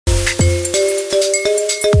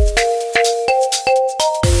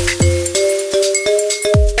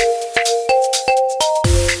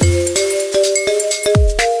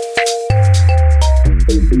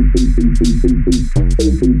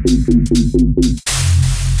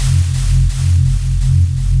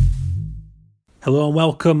Hello and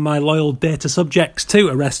welcome, my loyal data subjects, to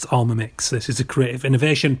Arrest All Mimics. This is a creative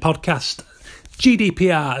innovation podcast,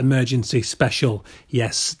 GDPR emergency special.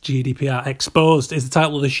 Yes, GDPR Exposed is the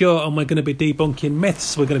title of the show, and we're going to be debunking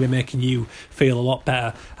myths. We're going to be making you feel a lot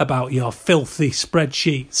better about your filthy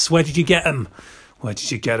spreadsheets. Where did you get them? Where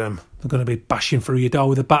did you get them? They're going to be bashing through your door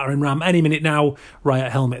with a battering ram any minute now.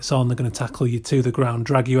 Riot helmets on, they're going to tackle you to the ground,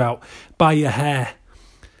 drag you out by your hair,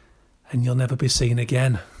 and you'll never be seen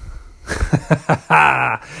again.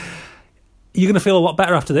 You're going to feel a lot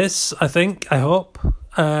better after this, I think, I hope.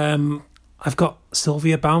 I've got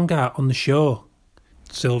Silvia Baumgart on the show.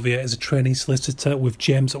 Silvia is a trainee solicitor with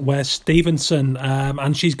James Ware Stevenson,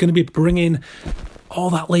 and she's going to be bringing all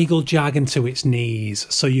that legal jargon to its knees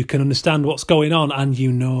so you can understand what's going on and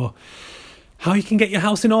you know how you can get your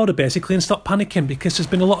house in order, basically, and stop panicking, because there's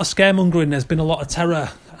been a lot of scaremongering, there's been a lot of terror.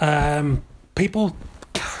 People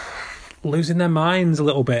losing their minds a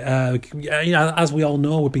little bit. As we all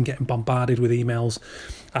know, we've been getting bombarded with emails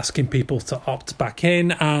asking people to opt back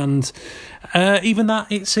in, and even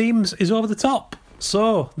that, it seems, is over the top.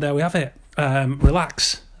 So there we have it.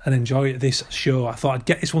 Relax and enjoy this show. I thought I'd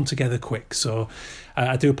get this one together quick, so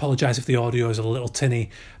I do apologise if the audio is a little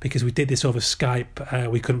tinny, because we did this over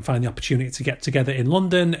Skype. We couldn't find the opportunity to get together in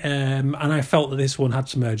London, and I felt that this one had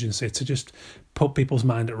some urgency to just put people's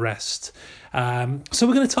mind at rest. So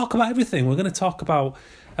we're going to talk about everything. We're going to talk about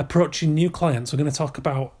approaching new clients. We're going to talk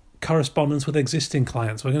about correspondence with existing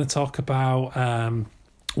clients. We're going to talk about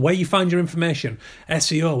where you find your information,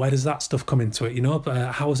 SEO, where does that stuff come into it? You know,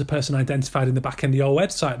 how is a person identified in the back end of your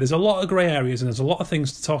website? There's a lot of grey areas and there's a lot of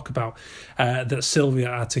things to talk about that Silvia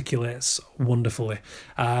articulates wonderfully.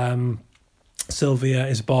 Silvia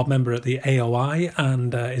is a board member at the AOI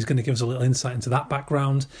and is going to give us a little insight into that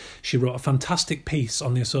background. She wrote a fantastic piece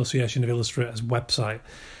on the Association of Illustrators website,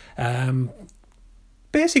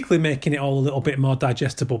 basically making it all a little bit more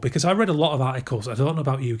digestible, because I read a lot of articles, I don't know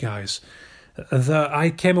about you guys, that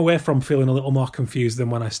I came away from feeling a little more confused than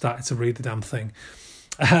when I started to read the damn thing.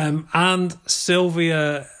 And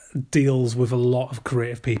Silvia deals with a lot of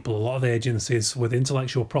creative people, a lot of agencies with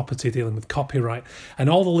intellectual property, dealing with copyright and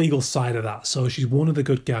all the legal side of that. So she's one of the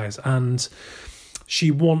good guys, and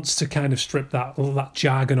she wants to kind of strip that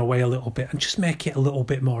jargon away a little bit and just make it a little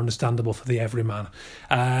bit more understandable for the everyman.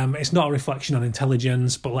 It's not a reflection on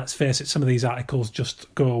intelligence, but let's face it, some of these articles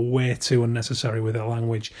just go way too unnecessary with their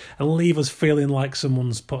language and leave us feeling like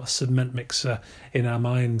someone's put a cement mixer in our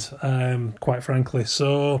mind, quite frankly.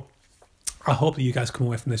 So I hope that you guys come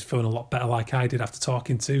away from this feeling a lot better, like I did after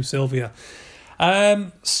talking to Silvia.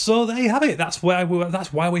 So there you have it. That's why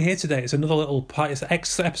we're here today. It's another little part. It's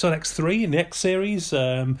episode X3 in the X series. These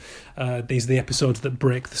are the episodes that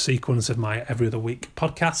break the sequence of my every other week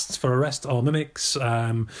podcasts for Arrest All Mimics.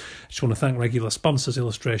 Just want to thank regular sponsors,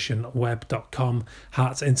 illustrationweb.com,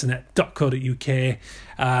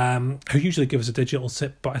 heartsinternet.co.uk, who usually give us a digital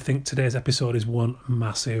tip, but I think today's episode is one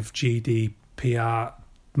massive GDPR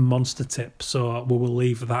monster tip, so we will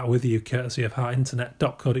leave that with you, courtesy of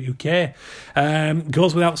heartinternet.co.uk.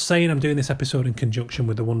 Goes without saying, I'm doing this episode in conjunction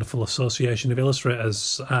with the wonderful Association of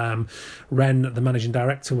Illustrators. Ren, the managing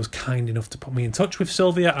director, was kind enough to put me in touch with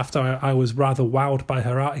Silvia after I was rather wowed by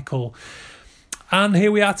her article, and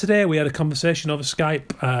here we are today. We had a conversation over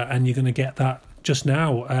Skype, and you're going to get that just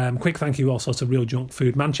now. Quick thank you also to Real Junk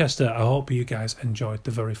Food Manchester. I hope you guys enjoyed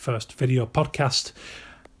the very first video podcast.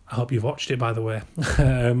 I hope you've watched it, by the way,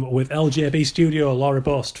 with LJB Studio, Laura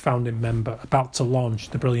Boast, founding member, about to launch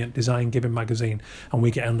the brilliant Design Giving magazine, and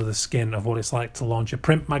we get under the skin of what it's like to launch a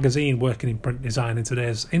print magazine working in print design in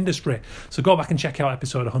today's industry. So go back and check out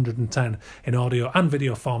episode 110 in audio and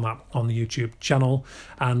video format on the YouTube channel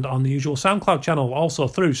and on the usual SoundCloud channel, also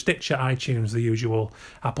through Stitcher, iTunes, the usual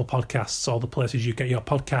Apple Podcasts, all the places you get your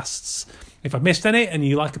podcasts. If I missed any and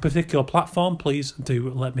you like a particular platform, please do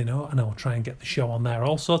let me know, and I will try and get the show on there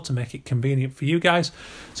also to make it convenient for you guys,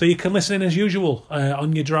 so you can listen in as usual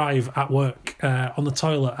on your drive, at work, on the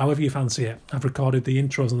toilet, however you fancy it. I've recorded the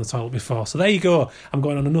intros on the toilet before, so there you go. I'm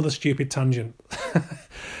going on another stupid tangent.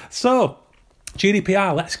 So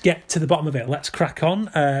GDPR, let's get to the bottom of it. Let's crack on.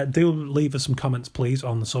 Do leave us some comments, please,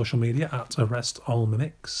 on the social media at Arrest All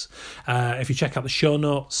Mimics. If you check out the show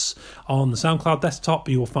notes on the SoundCloud desktop,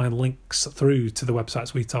 you will find links through to the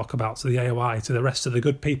websites we talk about, to the AOI, to the rest of the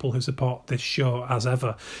good people who support this show as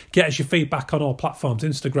ever. Get us your feedback on all platforms,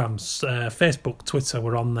 Instagram, Facebook, Twitter.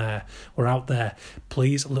 We're on there. We're out there.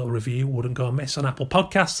 Please, a little review wouldn't go amiss on Apple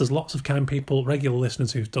Podcasts. There's lots of kind people, regular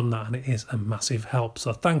listeners who've done that, and it is a massive help.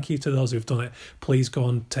 So thank you to those who've done it. Please go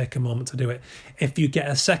and take a moment to do it. If you get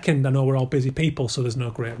a second, I know we're all busy people, so there's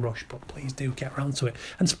no great rush, but please do get around to it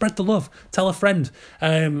and spread the love. Tell a friend.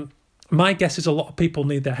 my guess is a lot of people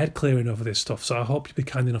need their head clearing over this stuff, so I hope you'll be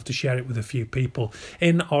kind enough to share it with a few people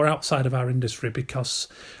in or outside of our industry, because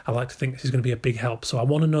I like to think this is going to be a big help. So I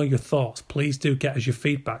want to know your thoughts. Please do get us your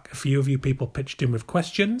feedback. A few of you people pitched in with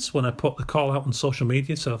questions when I put the call out on social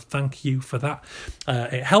media, so thank you for that.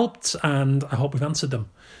 It helped, and I hope we've answered them.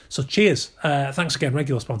 So cheers. Thanks again,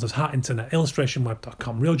 regular sponsors, Heart Internet,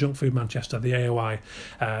 illustrationweb.com, Real Junk Food Manchester, the AOI,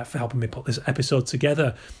 for helping me put this episode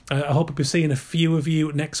together. I hope we'll be seeing a few of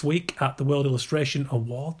you next week at the World Illustration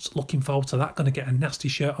Awards. Looking forward to that. Going to get a nasty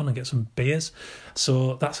shirt on and get some beers.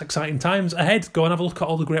 So that's exciting times ahead. Go and have a look at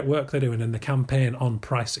all the great work they're doing in the campaign on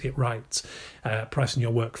Price It Right. Pricing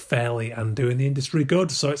your work fairly and doing the industry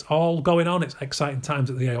good. So it's all going on. It's exciting times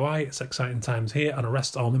at the AOI. It's exciting times here on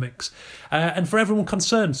Arrest All Mimics. And for everyone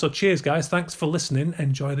concerned. So cheers, guys. Thanks for listening.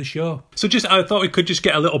 Enjoy the show. So I thought we could just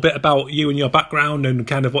get a little bit about you and your background and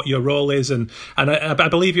kind of what your role is. And I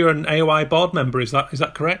believe you're an AOI board member. Is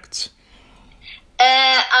that correct?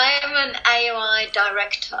 I am an AOI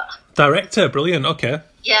director. Director, brilliant. Okay.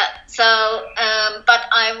 Yeah. So, but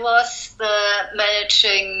I was the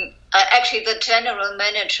general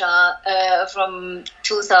manager from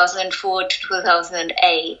 2004 to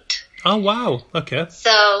 2008. Oh, wow. Okay.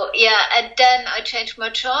 So, yeah, and then I changed my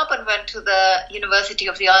job and went to the University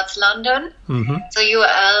of the Arts London, so UL,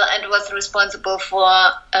 and was responsible for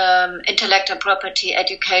intellectual property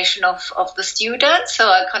education of the students. So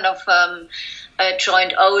I kind of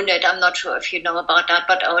joined Own It. I'm not sure if you know about that,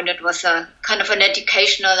 but Own It was a kind of an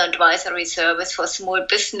educational advisory service for small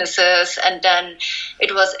businesses, and then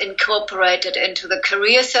it was incorporated into the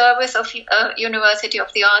career service of University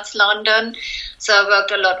of the Arts London. So I worked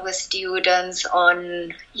a lot with students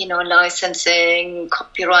on, licensing,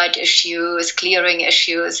 copyright issues, clearing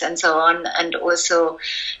issues, and so on, and also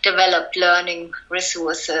developed learning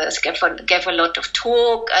resources, gave a lot of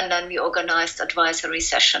talk, and then we organized advisory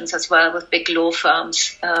sessions as well with big law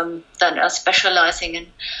firms that are specializing in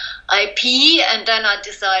IP. And then I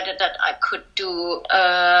decided that I could do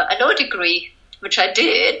a law degree, which I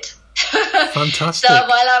did. Fantastic. So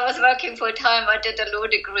while I was working full time, I did a law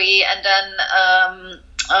degree, and then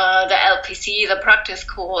the LPC, the practice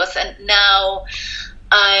course, and now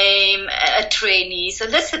I'm a trainee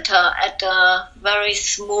solicitor at a very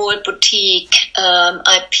small boutique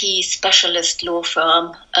IP specialist law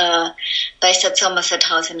firm based at Somerset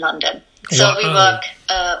House in London. So Wow. we work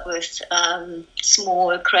with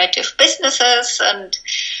small creative businesses and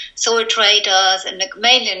sole traders, and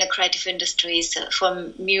mainly in the creative industries,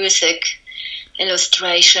 from music,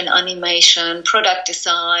 illustration, animation, product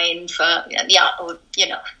design,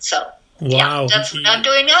 so. Wow. Yeah, that's what I'm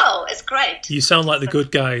doing now. It's great. You sound like the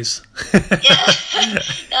good guys. Yeah.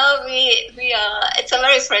 No, we are. It's a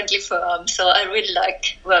very friendly firm, so I really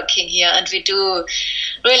like working here, and we do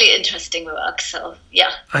really interesting work. So,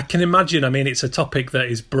 yeah. I can imagine. I mean, it's a topic that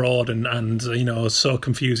is broad and so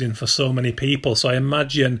confusing for so many people. So I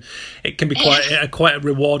imagine it can be quite a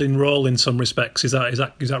rewarding role in some respects. Is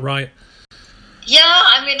that right? Yeah,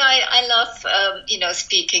 I mean, I love,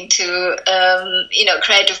 speaking to,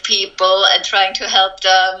 creative people and trying to help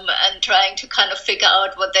them and trying to kind of figure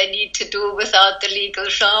out what they need to do without the legal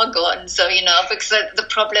jargon. So, because the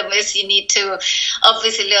problem is you need to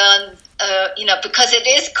obviously learn, because it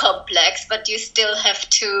is complex, but you still have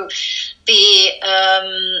to be,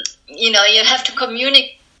 you have to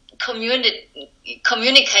communicate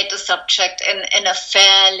the subject in a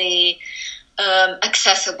fairly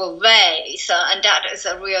accessible way. So, and that is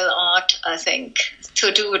a real art, I think,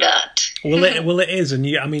 to do that. Well, it is, and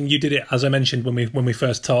you did it, as I mentioned when we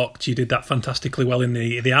first talked. You did that fantastically well in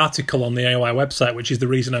the article on the AOI website, which is the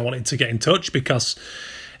reason I wanted to get in touch, because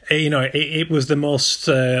it was the most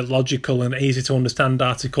logical and easy to understand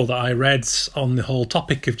article that I read on the whole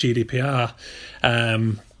topic of GDPR.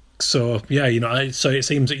 So yeah, so it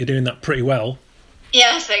seems that you're doing that pretty well.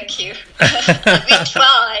 Yeah, thank you. We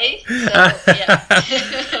try. So,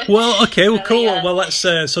 yeah. Well, okay, well, cool. Yeah. Well, let's.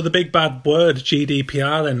 So the big bad word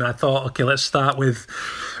GDPR. Then I thought, okay, let's start with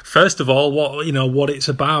first of all what it's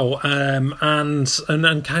about, and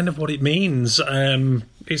kind of what it means.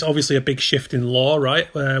 It's obviously a big shift in law, right?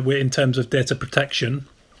 In terms of data protection.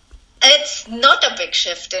 It's not a big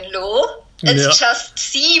shift in law. It just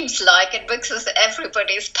seems like it because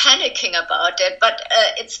everybody's panicking about it. But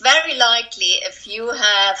it's very likely if you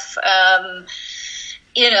have,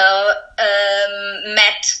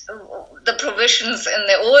 met the provisions in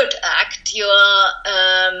the old act, you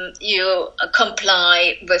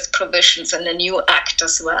comply with provisions in the new act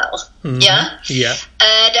as well. Mm-hmm. Yeah. Yeah.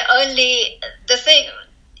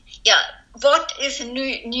 what is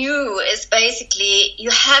new is basically you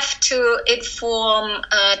have to inform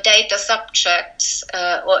data subjects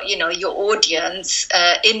or your audience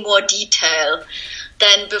in more detail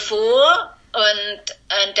than before, and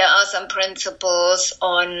there are some principles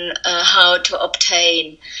on how to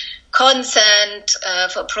obtain consent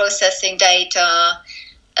for processing data.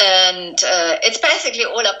 And it's basically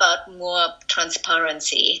all about more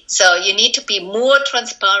transparency. So you need to be more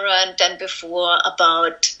transparent than before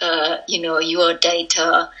about, your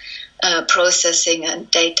data processing and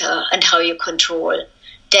data and how you control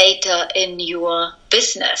data in your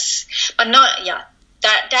business. But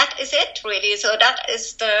that is it really. So that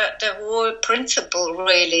is the whole principle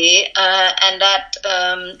really, and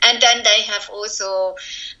then they have also,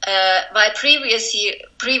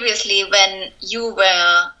 previously when you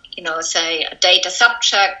were, say a data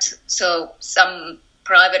subject, so some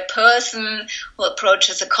private person who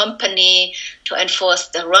approaches a company to enforce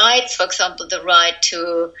the rights, for example, the right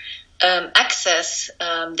to access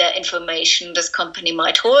their information this company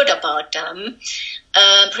might hold about them.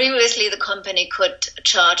 Previously, the company could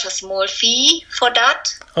charge a small fee for that.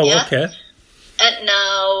 Oh, yeah? Okay. And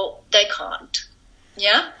now they can't.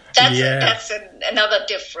 Yeah? That's another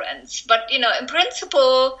difference. But, in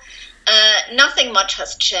principle, nothing much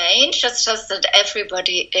has changed. It's just that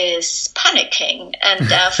everybody is panicking. And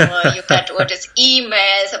therefore, you get all these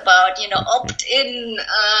emails about, opt in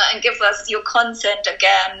and give us your consent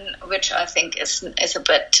again, which I think is a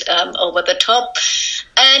bit over the top.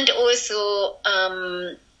 And also,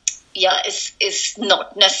 is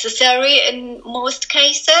not necessary in most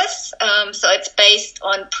cases. So it's based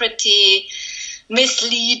on pretty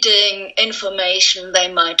misleading information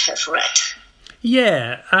they might have read.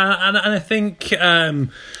 Yeah, and I think,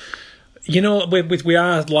 we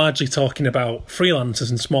are largely talking about freelancers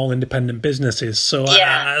and small independent businesses. So,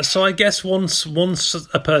 so I guess once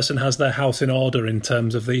a person has their house in order in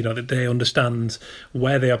terms of that they understand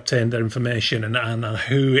where they obtained their information and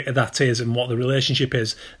who that is and what the relationship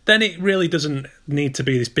is, then it really doesn't need to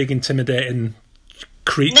be this big intimidating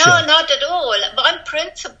creature. No, not at all. One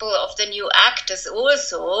principle of the new act is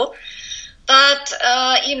also that,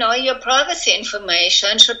 your privacy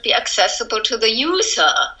information should be accessible to the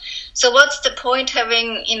user. So what's the point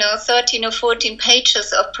having, 13 or 14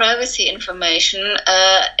 pages of privacy information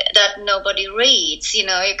that nobody reads? You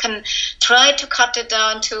can try to cut it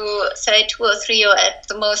down to, say, 2 or 3 or at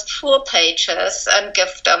the most 4 pages and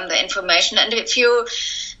give them the information. And if you,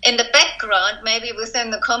 in the background, maybe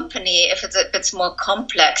within the company, if it's a bit more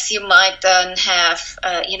complex, you might then have,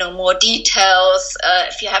 more details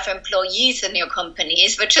if you have employees in your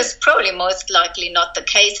companies, which is probably most likely not the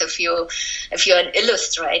case if you're an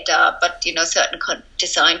illustrator. But certain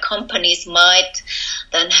design companies might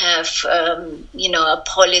then have, a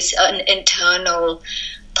policy, an internal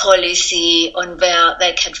policy on where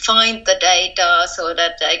they can find the data so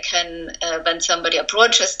that they can, when somebody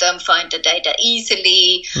approaches them, find the data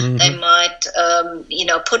easily. Mm-hmm. They might,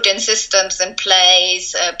 put in systems in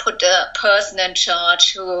place, put a person in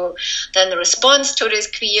charge who then responds to these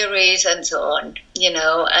queries and so on,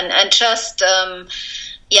 and just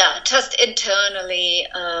internally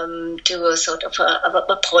do a sort of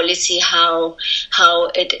a policy how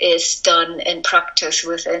it is done in practice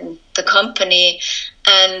within the company.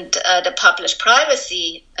 And the published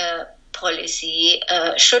privacy policy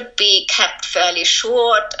should be kept fairly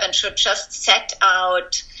short and should just set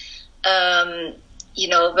out,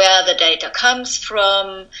 where the data comes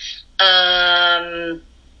from,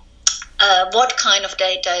 what kind of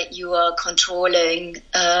data you are controlling,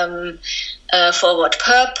 for what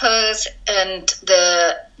purpose, and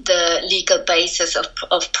the legal basis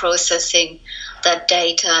of processing that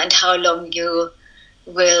data and how long you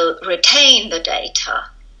will retain the data.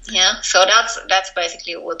 Yeah, so that's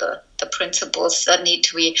basically all the principles that need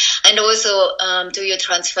to be. And also, do you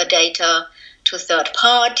transfer data to third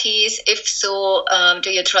parties? If so, do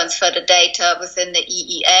you transfer the data within the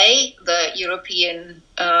EEA, the European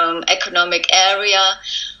Economic Area,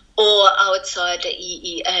 or outside the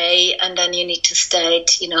EEA? And then you need to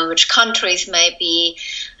state, which countries may be,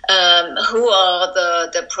 who are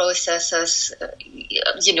the processors,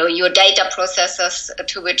 your data processors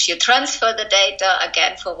to which you transfer the data,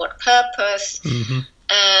 again, for what purpose, mm-hmm.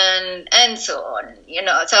 and so on,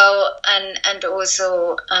 so, and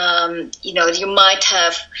also, you might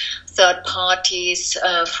have third parties,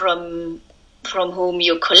 from whom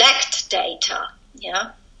you collect data.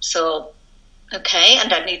 Yeah. So, okay.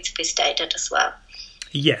 And that needs to be stated as well.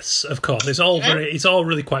 Yes, of course. It's all it's all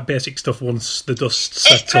really quite basic stuff once the dust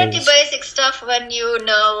settles. It's pretty basic stuff when you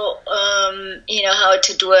know how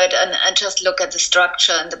to do it and just look at the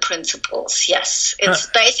structure and the principles. Yes, it's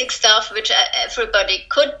basic stuff which everybody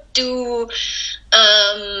could do.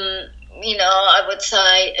 I would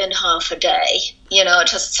say in half a day.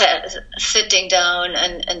 Just sitting down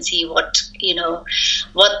and see what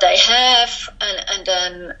they have and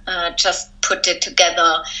then just put it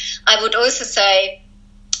together. I would also say,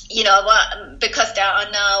 because there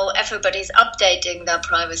are now everybody's updating their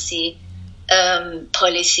privacy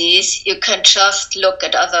policies, you can just look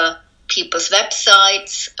at other people's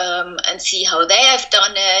websites and see how they have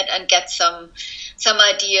done it and get some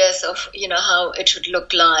ideas of how it should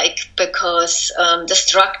look like, because the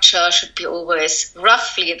structure should be always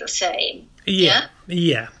roughly the same. Yeah,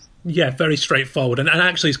 very straightforward. And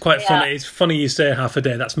actually, it's quite funny. It's funny you say half a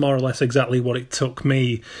day. That's more or less exactly what it took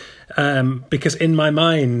me, because in my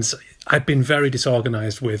mind, I'd been very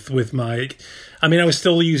disorganised with my... I mean, I was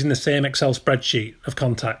still using the same Excel spreadsheet of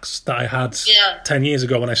contacts that I had 10 years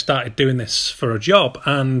ago when I started doing this for a job,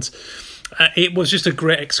 and... it was just a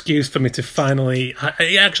great excuse for me to finally...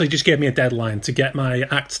 It actually just gave me a deadline to get my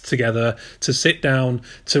act together, to sit down,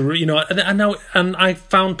 and I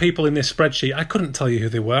found people in this spreadsheet. I couldn't tell you who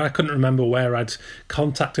they were. I couldn't remember where I'd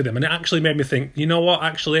contacted them. And it actually made me think, you know what,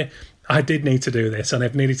 actually... I did need to do this, and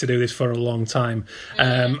I've needed to do this for a long time.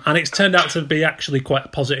 And it's turned out to be actually quite a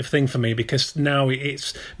positive thing for me, because now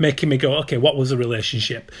it's making me go, okay, what was the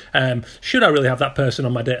relationship? Should I really have that person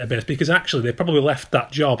on my database? Because actually they probably left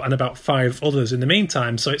that job and about 5 others in the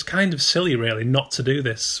meantime. So it's kind of silly, really, not to do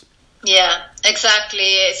this. Yeah,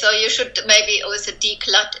 exactly. So you should maybe also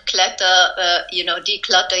declutter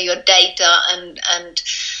your data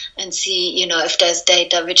and see, if there's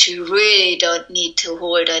data which you really don't need to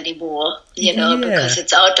hold anymore, because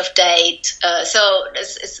it's out of date. So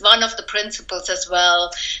it's one of the principles as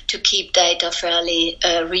well, to keep data fairly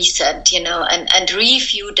recent, and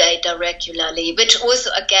review data regularly, which also,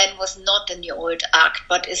 again, was not in the old act,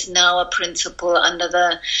 but is now a principle under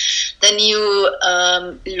the new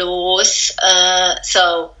laws.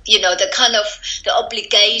 So, the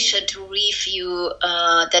obligation to review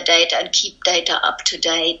the data and keep data up to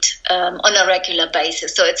date on a regular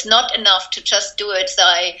basis. So it's not enough to just do it,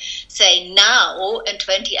 say now in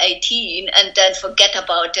 2018 and then forget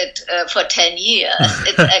about it for 10 years.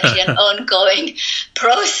 It's actually an ongoing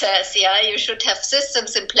process. Yeah, you should have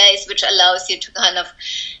systems in place which allows you to kind of,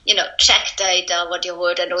 check data, what you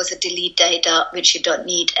hold, and also delete data which you don't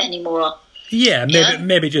need anymore. Yeah,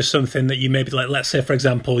 maybe just something that you maybe, like, let's say, for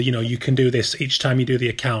example, you can do this each time you do the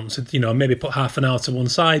accounts, maybe put half an hour to one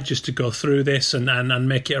side just to go through this and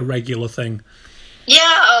make it a regular thing.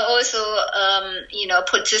 Yeah, also,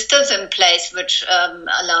 put systems in place which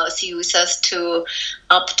allows users to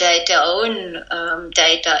update their own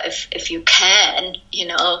data if you can.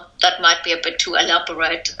 That might be a bit too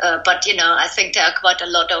elaborate, but, I think there are quite a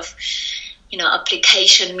lot of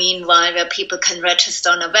application meanwhile where people can register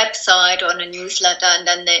on a website or on a newsletter, and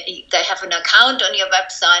then they have an account on your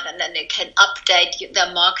website, and then they can update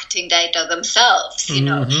their marketing data themselves.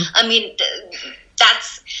 I mean,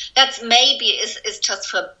 that's maybe is just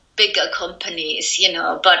for bigger companies,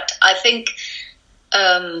 but I think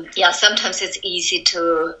sometimes it's easy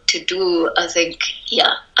to do. I think,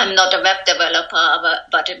 I'm not a web developer,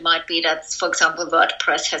 but it might be that, for example,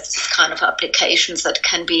 WordPress has this kind of applications that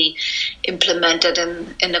can be implemented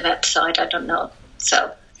in the website. I don't know.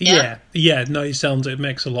 So. Yeah, no, it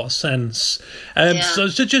makes a lot of sense. So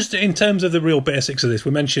just in terms of the real basics of this,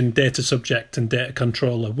 we mentioned data subject and data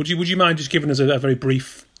controller. Would you mind just giving us a very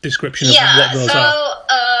brief description of what those are?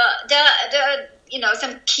 There are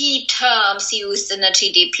some key terms used in the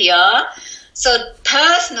GDPR. So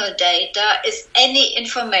personal data is any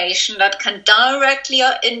information that can directly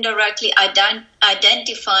or indirectly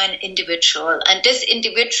identify an individual, and this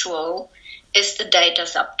individual is the data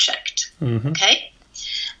subject. Okay.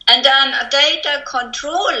 And then a data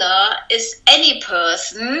controller is any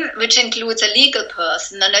person, which includes a legal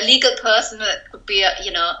person, and a legal person could be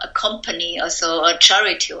a company or so, or a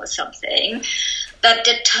charity or something, that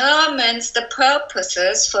determines the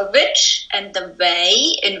purposes for which and the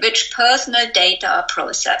way in which personal data are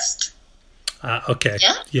processed. Okay.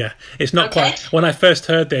 Yeah. It's not quite... When I first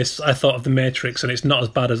heard this, I thought of The Matrix, and it's not as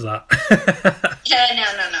bad as that.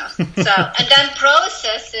 No. So, and then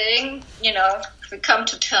processing, if we come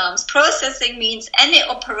to terms, processing means any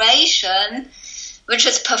operation which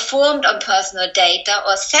is performed on personal data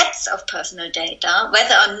or sets of personal data,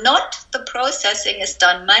 whether or not the processing is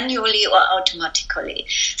done manually or automatically.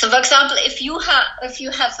 So, for example, if you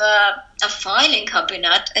have a filing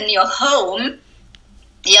cabinet in your home,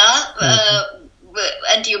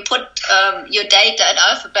 and you put your data in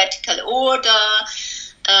alphabetical order,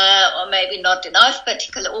 or maybe not in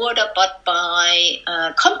alphabetical order, but by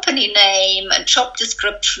company name and job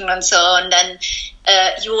description and so on, then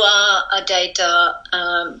you are a data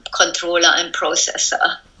controller and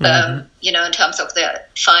processor, in terms of the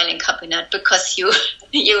filing cabinet, because you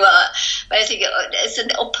are basically, it's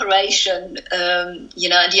an operation, and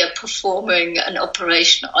you're performing an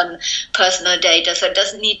operation on personal data, so it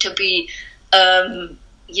doesn't need to be a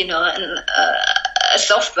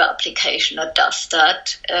software application that does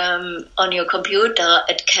that on your computer.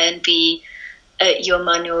 It can be your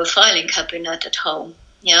manual filing cabinet at home,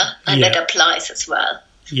 and it applies as well.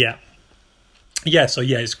 So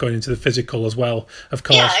it's going into the physical as well, of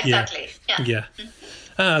course. Exactly.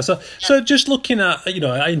 So just looking at,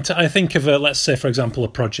 I think of let's say, for example, a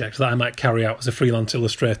project that I might carry out as a freelance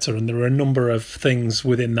illustrator, and there are a number of things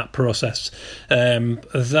within that process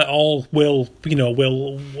that all will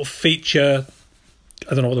feature.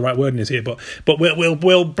 I don't know what the right wording is here, but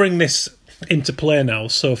we'll bring this into play now.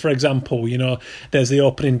 So, for example, there's the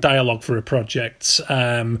opening dialogue for a project.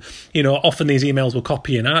 Often these emails will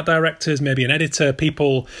copy in art directors, maybe an editor,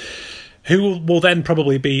 people who will then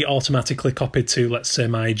probably be automatically copied to, let's say,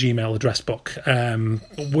 my Gmail address book,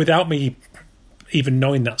 without me even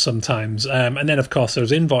knowing that sometimes. And then, of course,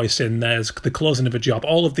 there's invoicing, there's the closing of a job.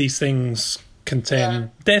 All of these things contain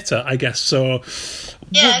data, I guess. So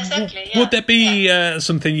would there be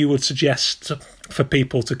something you would suggest for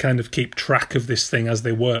people to kind of keep track of this thing as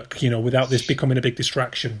they work, without this becoming a big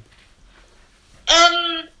distraction?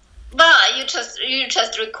 Well, you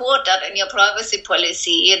just record that in your privacy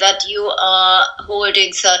policy, that you are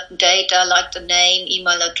holding certain data like the name,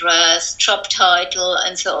 email address, job title,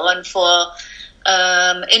 and so on for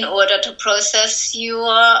in order to process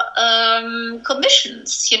your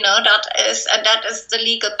commissions. That is the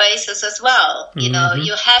legal basis as well. You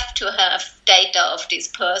have to have data of these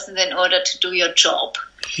persons in order to do your job.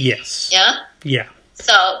 Yes. Yeah.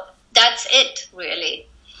 So that's it, really.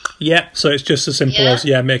 Yeah, so it's just as simple as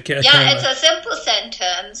make it. It's a simple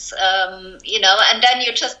sentence, and then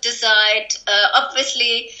you just decide.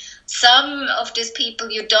 Obviously, some of these people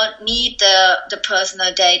you don't need the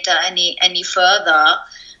personal data any further,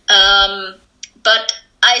 but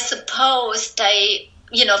I suppose they,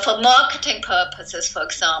 for marketing purposes, for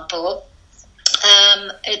example.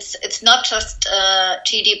 It's not just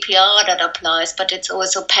GDPR that applies, but it's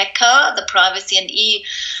also PECA, the Privacy and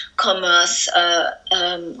E-commerce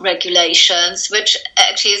regulations, which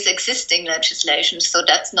actually is existing legislation, so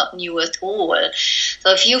that's not new at all.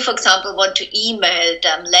 So if you, for example, want to email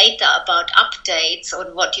them later about updates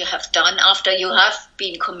on what you have done after you have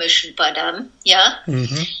been commissioned by them, you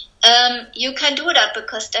can do that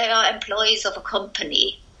because they are employees of a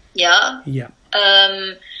company,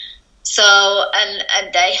 So,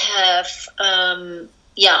 and they have,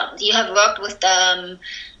 you have worked with them,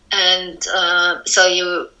 and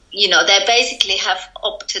so they basically have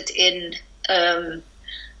opted in,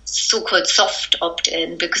 so-called soft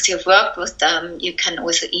opt-in, because you've worked with them. You can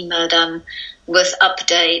also email them with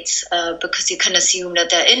updates, because you can assume that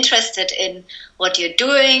they're interested in what you're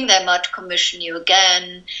doing. They might commission you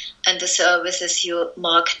again, and the services you're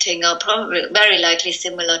marketing are probably very likely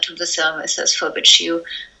similar to the services for which you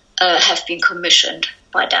have been commissioned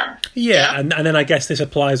by them. And then I guess this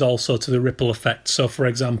applies also to the ripple effect. So, for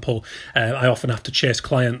example, I often have to chase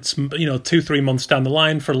clients, 2-3 months down the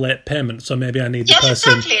line for late payment. So maybe I need the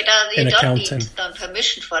person in accounting. You don't need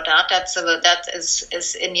permission for that. That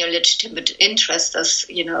is in your legitimate interest, as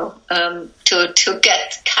to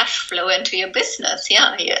get cash flow into your business.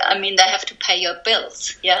 I mean, they have to pay your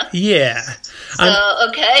bills. So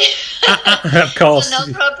okay, of course, so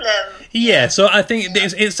no problem. So I think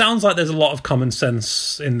it sounds like there's a lot of common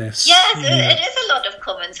sense in this. Yes, it is a lot of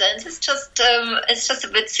common sense. It's just a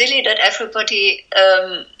bit silly that everybody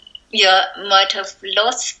might have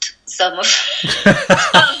lost some of it.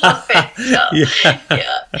 So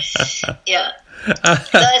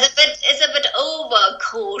it's a bit over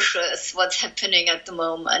cautious what's happening at the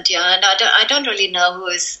moment. And I don't really know who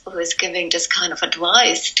is giving this kind of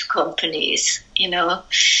advice to companies.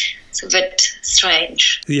 It's a bit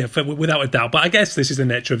strange. Without a doubt. But I guess this is the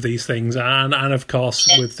nature of these things, and of course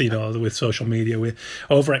with social media, we're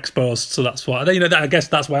overexposed. So that's why I guess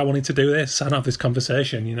that's why I wanted to do this and have this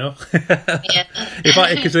conversation.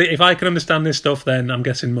 If I can understand this stuff, then I'm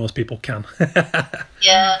guessing most people can.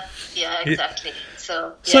 Exactly.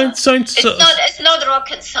 It's not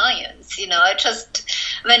rocket science. It just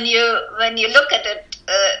when you look at it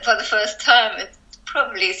for the first time, it's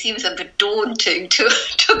probably seems a bit daunting to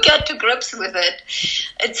get to grips with it.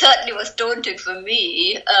 It certainly was daunting for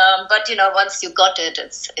me, but once you got it,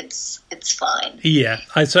 it's fine. Yeah,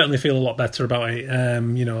 I certainly feel a lot better about it.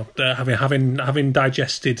 Having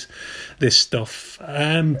digested this stuff.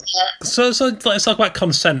 So let's talk about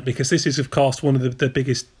consent, because this is, of course, one of the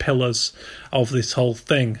biggest pillars of this whole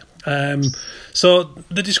thing. So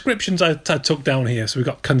the descriptions I took down here. So we've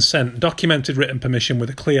got consent, documented written permission with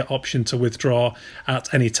a clear option to withdraw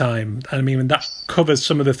at any time. I mean, that covers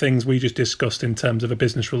some of the things we just discussed in terms of a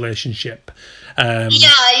business relationship. You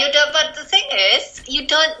don't. But the thing is, you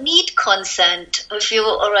don't need consent if you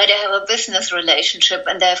already have a business relationship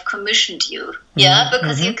and they have commissioned you. Yeah,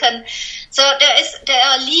 because you can. So there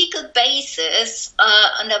are legal bases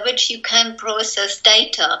under which you can process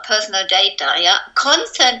data, personal data. Yeah,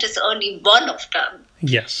 consent is only one of them.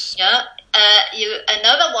 Yes. Yeah.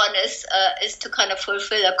 Another one is to kind of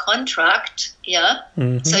fulfill a contract. Yeah.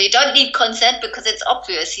 So you don't need consent because it's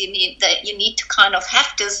obvious. You need to kind of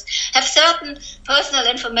have certain personal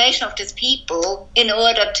information of these people in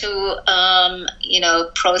order to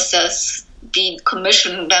process the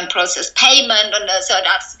commission and process payment, and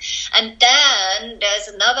then there's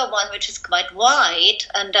another one which is quite wide,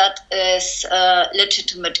 and that is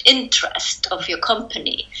legitimate interest of your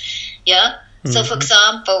company. Yeah. So, for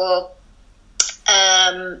example,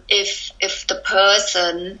 if the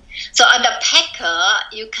person, so under PECA,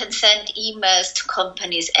 you can send emails to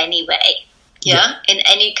companies anyway. Yeah. In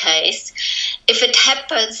any case, if it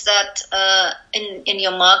happens that in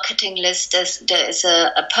your marketing list there is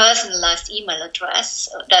a personalized email address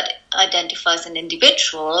that identifies an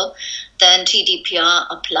individual, then GDPR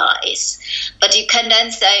applies. But you can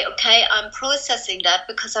then say, okay, I'm processing that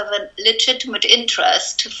because I have a legitimate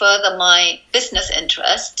interest to further my business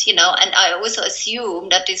interest, and I also assume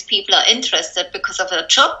that these people are interested because of their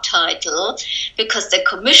job title, because they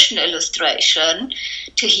commission illustration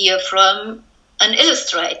to hear from an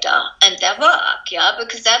illustrator and their work,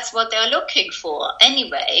 because that's what they're looking for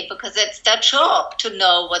anyway, because it's their job to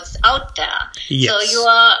know what's out there. Yes. So you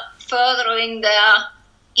are furthering their,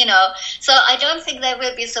 so I don't think they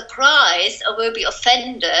will be surprised or will be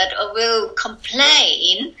offended or will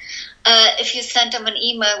complain if you send them an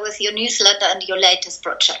email with your newsletter and your latest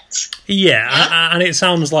projects. Yeah? And it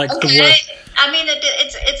sounds like the word. I mean,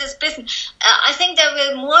 it's a business. I think they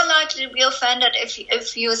will more likely be offended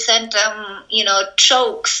if you send them,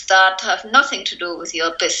 jokes that have nothing to do with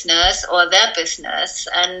your business or their business,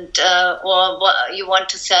 and or what you want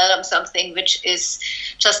to sell them something which is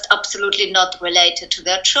just absolutely not related to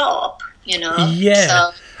their job. Yeah.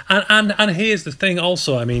 So. And here's the thing.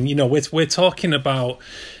 Also, I mean, we're talking about,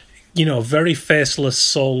 very faceless,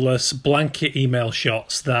 soulless, blanket email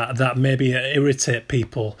shots that maybe irritate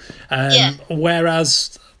people.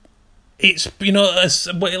 Whereas it's,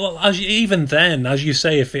 even then, as you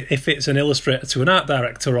say, if it's an illustrator to an art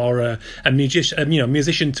director or a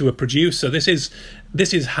musician to a producer, this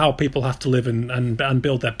is how people have to live and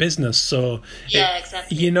build their business. So,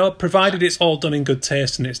 exactly. Provided it's all done in good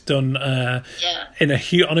taste and it's done on a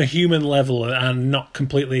human level and not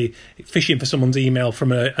completely fishing for someone's email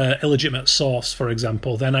from a illegitimate source, for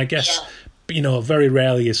example, then I guess. Very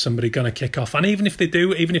rarely is somebody going to kick off. And even if they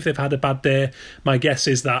do, even if they've had a bad day, my guess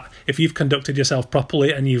is that if you've conducted yourself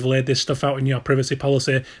properly and you've laid this stuff out in your privacy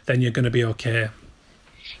policy, then you're going to be okay.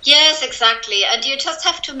 Yes, exactly. And you just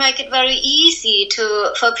have to make it very easy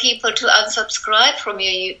for people to unsubscribe from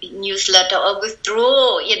your newsletter or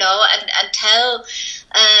withdraw, and tell.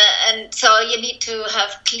 And so you need to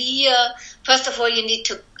have first of all, you need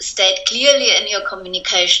to state clearly in your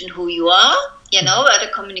communication who you are, where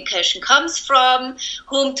the communication comes from,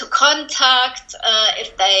 whom to contact,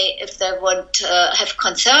 if they want have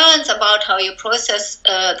concerns about how you process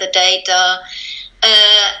the data,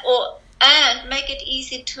 and make it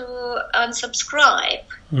easy to unsubscribe.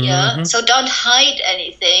 So don't hide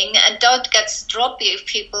anything and don't get stroppy if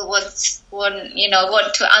people want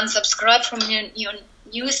to unsubscribe from your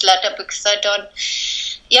newsletter because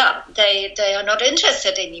they are not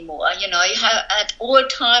interested anymore. You have at all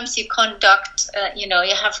times you conduct, you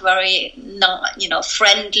have very,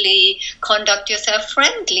 friendly, conduct yourself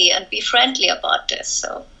friendly and be friendly about this.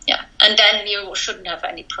 So, and then you shouldn't have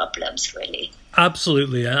any problems really.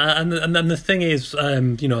 Absolutely. And the thing is,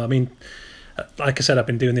 like I said, I've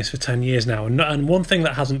been doing this for 10 years now, and one thing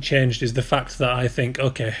that hasn't changed is the fact that I think,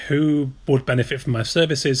 okay, who would benefit from my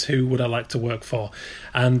services? Who would I like to work for?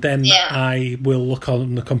 And then I will look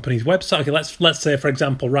on the company's website. Okay, let's say, for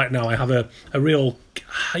example, right now I have a real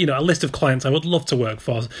a list of clients I would love to work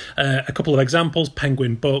for. A couple of examples: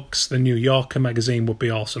 Penguin Books, the New Yorker magazine would be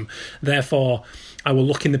awesome. Therefore, I will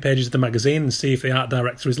look in the pages of the magazine and see if the art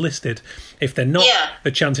director is listed. If they're not,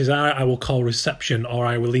 the chances are I will call reception, or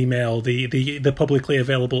I will email the publicly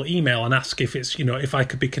available email and ask if it's, if I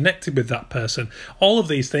could be connected with that person. All of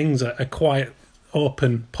these things are quite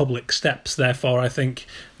open public steps. Therefore, I think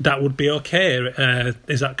that would be okay.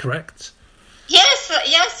 Is that correct?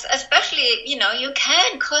 Yes, especially, you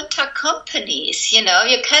can contact companies, you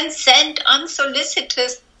can send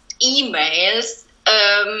unsolicited emails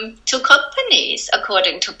to companies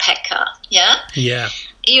according to PECA, Yeah.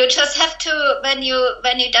 You just have to, when you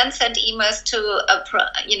then send emails to a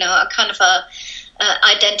kind of a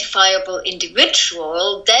identifiable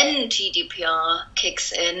individual, then GDPR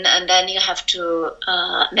kicks in, and then you have to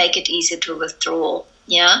make it easy to withdraw,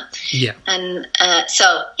 and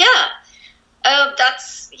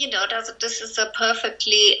this is a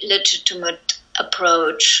perfectly legitimate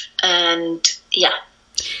approach, and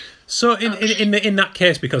So in that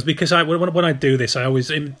case, because when I do this, I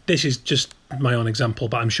always, this is just my own example,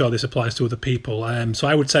 but I'm sure this applies to other people. So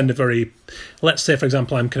I would send let's say, for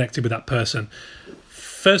example, I'm connected with that person.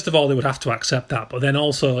 First of all, they would have to accept that, but then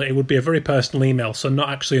also it would be a very personal email, so not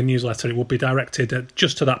actually a newsletter. It would be directed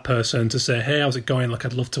just to that person to say, hey, how's it going? Like,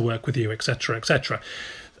 I'd love to work with you, etc., etc.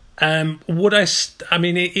 Would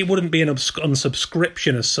it wouldn't be an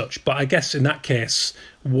unsubscription as such, but I guess in that case,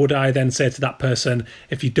 would I then say to that person,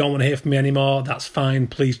 if you don't want to hear from me anymore, that's fine,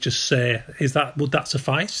 please just say, would that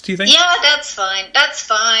suffice, do you think? Yeah, that's fine,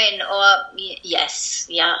 or yes,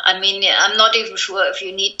 I'm not even sure if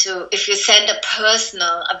you send a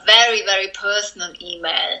very, very personal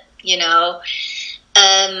email,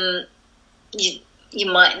 you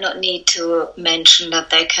might not need to mention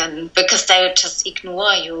that they can, because they would just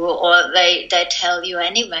ignore you, or they tell you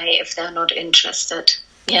anyway if they're not interested.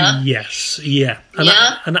 Yeah. Yes. Yeah.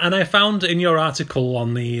 And I found in your article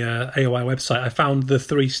on the AOI website, I found the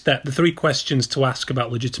three questions to ask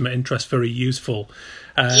about legitimate interest very useful.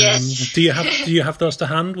 Yes. Do you have those to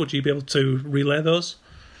hand? Would you be able to relay those?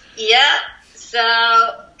 Yeah.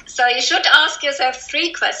 So you should ask yourself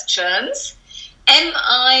 3 questions. Am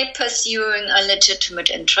I pursuing a legitimate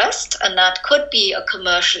interest? And that could be a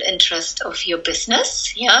commercial interest of your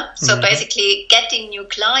business. Yeah. So basically, getting new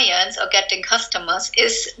clients or getting customers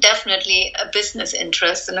is definitely a business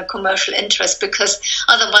interest and a commercial interest, because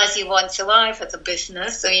otherwise you won't survive as a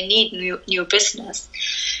business. So you need new business.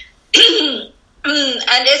 And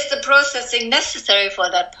is the processing necessary for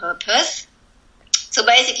that purpose? So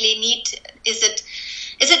basically, is it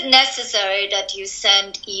necessary that you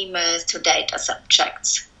send emails to data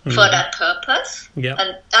subjects for that purpose? Yeah.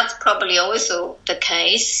 And that's probably also the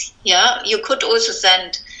case. Yeah. You could also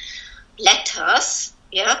send letters.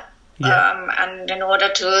 Yeah. And in order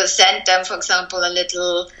to send them, for example, a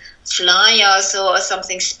little flyer or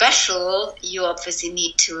something special, you obviously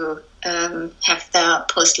need to have their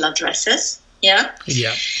postal addresses. Yeah.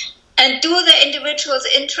 Yeah. And do the individual's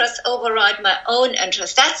interests override my own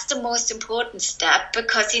interest? That's the most important step,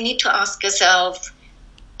 because you need to ask yourself,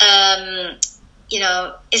 would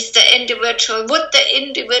the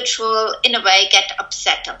individual in a way get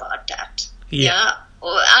upset about that? Yeah.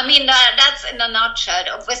 That's in a nutshell.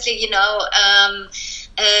 Obviously,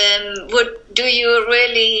 do you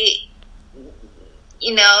really,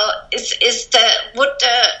 would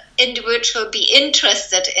the individual be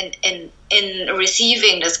interested in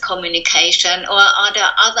receiving this communication, or are there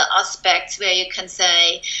other aspects where you can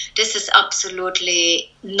say this is absolutely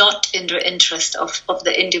not in the interest of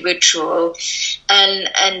the individual,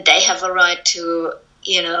 and they have a right to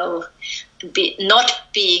be not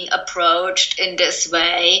being approached in this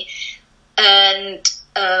way, and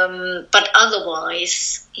but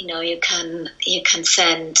otherwise you can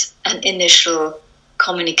send an initial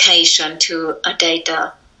communication to a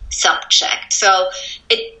data subject. So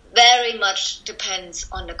it very much depends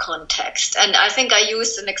on the context, and I think I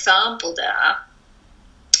used an example there.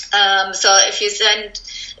 So if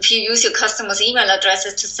you use your customers' email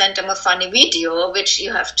addresses to send them a funny video, which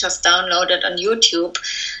you have just downloaded on YouTube,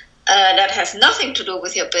 that has nothing to do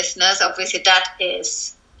with your business, obviously that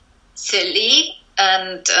is silly,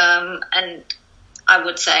 and I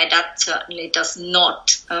would say that certainly does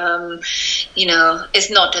not, is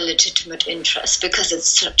not a legitimate interest, because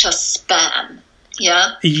it's just spam.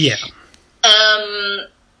 Yeah. Yeah.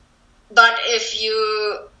 But if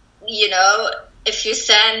you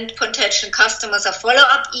send potential customers a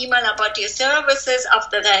follow-up email about your services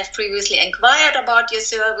after they have previously inquired about your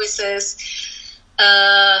services,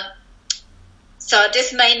 So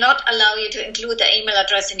this may not allow you to include the email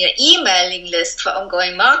address in your emailing list for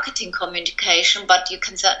ongoing marketing communication, but you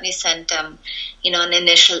can certainly send them, an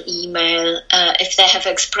initial email if they have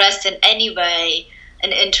expressed in any way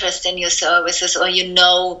an interest in your services, or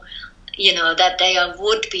that they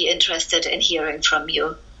would be interested in hearing from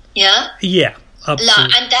you. Yeah? Yeah,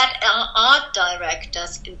 absolutely. And that art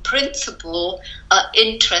directors, in principle, are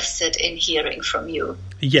interested in hearing from you.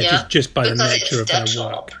 Yeah, just by the nature of their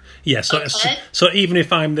work. Yeah, so even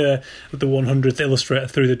if I'm the 100th illustrator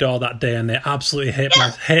through the door that day and they absolutely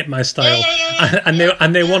hate my style,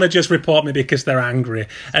 and they want to just report me because they're angry,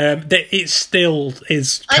 it still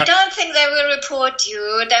is. I don't think they will report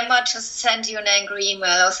you. They might just send you an angry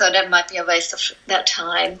email, so that might be a waste of their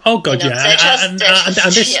time. Oh God, and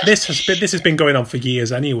this has been going on for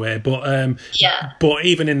years anyway. But but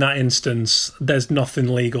even in that instance, there's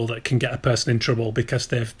nothing legal that can get a person in trouble because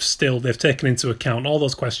they've taken into account all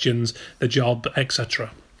those questions, the job,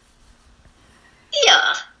 etc.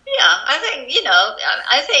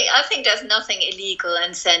 I think there's nothing illegal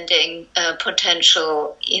in sending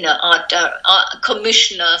potential, art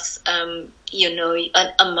commissioners, an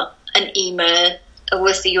email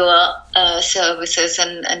with your services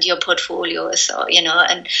and your portfolio, so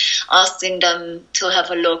and asking them to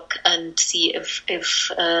have a look and see if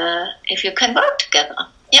you can work together.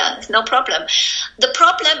 Yeah, it's no problem. The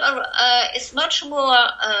problem is much more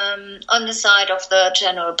on the side of the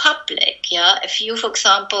general public. Yeah, if you, for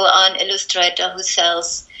example, are an illustrator who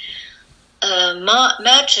sells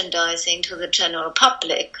merchandising to the general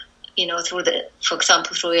public, for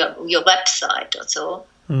example, through your website or so,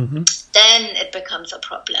 then it becomes a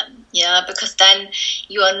problem. Yeah, because then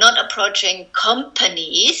you are not approaching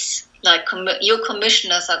companies, like your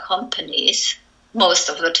commissioners are companies most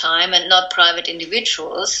of the time, and not private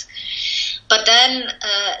individuals. But then,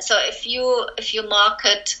 so if you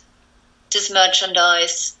market this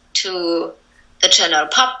merchandise to the general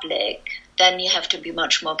public, then you have to be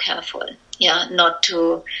much more careful. Yeah, not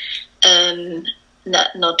to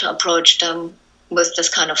approach them with this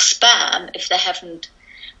kind of spam if they haven't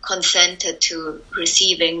consented to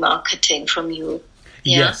receiving marketing from you.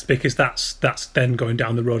 Yeah. Yes, because that's then going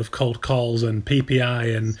down the road of cold calls and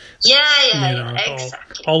PPI and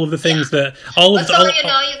exactly. all of the things that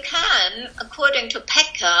you can, according to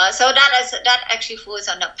PECA. So that actually falls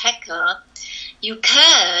under PECA. You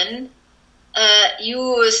can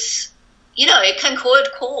use. You can cold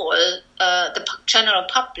call the general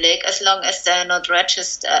public as long as they're not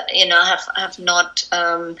registered. Have not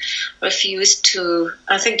refused to.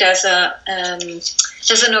 I think there's an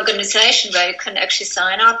organization where you can actually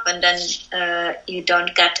sign up, and then you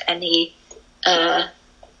don't get any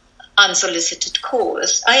unsolicited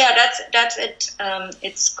calls. Oh yeah, that's it.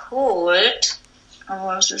 It's called. I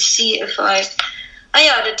want to see if I. Oh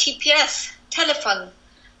yeah, the TPS, telephone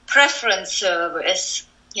preference service.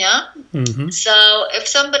 Yeah. Mm-hmm. So if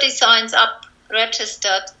somebody signs up,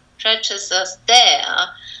 registers there,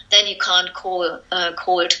 then you can't call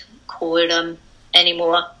them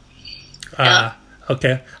anymore.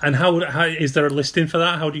 Okay. And how is there a listing for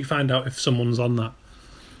that? How do you find out if someone's on that?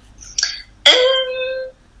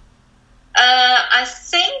 I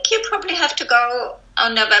think you probably have to go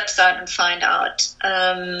on their website and find out.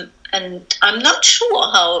 And I'm not sure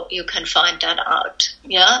how you can find that out.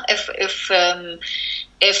 Yeah,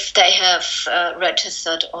 if they have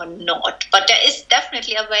registered or not. But there is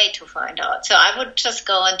definitely a way to find out. So I would just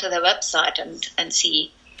go onto their website and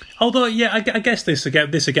see. Although, I guess this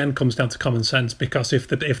again comes down to common sense, because if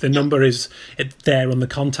the number is there on the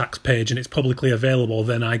contacts page and it's publicly available,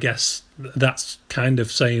 then I guess that's kind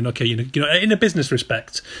of saying, okay, in a business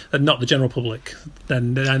respect, and not the general public,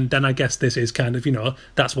 then I guess this is kind of,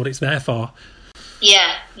 that's what it's there for.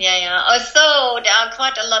 Yeah. Although there are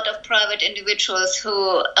quite a lot of private individuals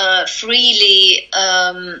who freely,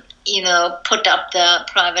 put up their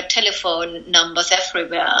private telephone numbers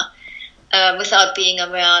everywhere without being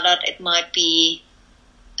aware that it might be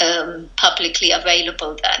publicly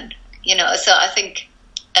available then. So I think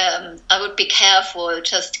I would be careful,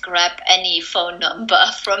 just grab any phone number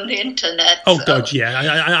from the internet. Oh God,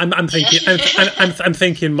 yeah. I'm thinking, I'm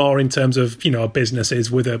thinking more in terms of businesses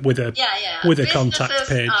with a contact page.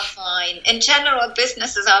 Businesses are fine. In general,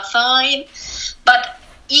 businesses are fine, but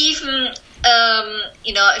even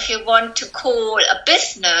if you want to call a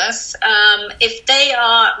business, if they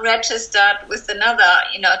are registered with another,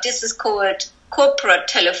 this is called corporate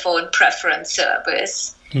telephone preference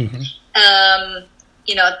service. Mm-hmm.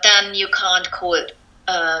 Then you can't call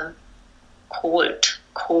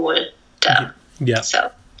them. Yeah.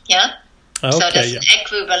 So, yeah. Okay, so that's an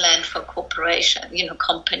equivalent for corporation,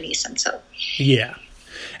 companies and so. Yeah.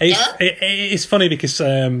 It's funny because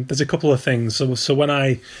there's a couple of things. So when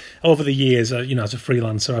over the years, as a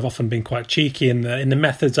freelancer, I've often been quite cheeky in the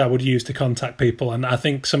methods I would use to contact people, and I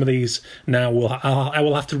think some of these now I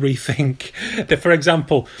will have to rethink. That, for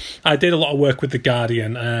example, I did a lot of work with The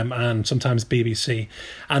Guardian and sometimes BBC,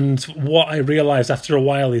 and what I realised after a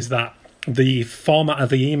while is that the format of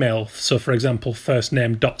the email, so for example, first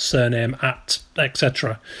name dot surname at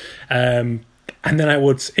etc. And then I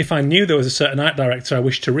would, if I knew there was a certain art director I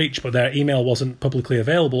wished to reach, but their email wasn't publicly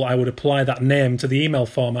available, I would apply that name to the email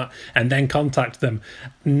format and then contact them.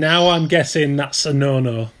 Now I'm guessing that's a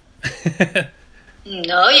no-no.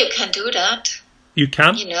 No, you can do that. You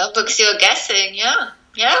can? Because you're guessing, yeah.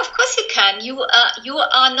 Yeah, of course you can. You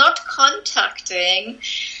are not contacting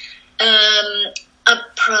a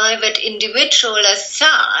private individual as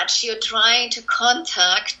such. You're trying to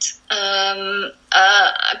contact a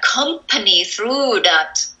company through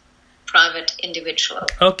that private individual.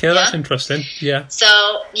 Okay, that's interesting. Yeah. So,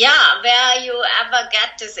 where you ever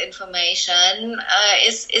get this information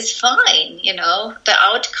is fine. The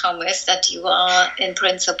outcome is that you are, in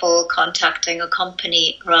principle, contacting a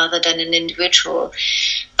company rather than an individual.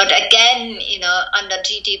 But again, under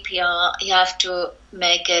GDPR, you have to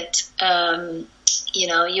make it.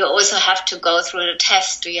 You also have to go through the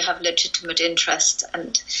test. Do you have legitimate interest?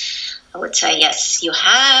 And I would say yes, you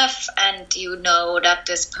have, and you know that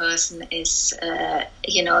this person is,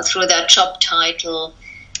 through their job title,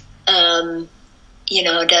 there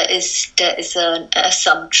is an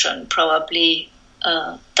assumption probably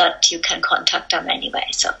that you can contact them anyway.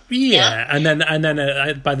 So and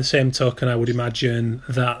then by the same token, I would imagine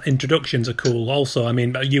that introductions are cool. Also, I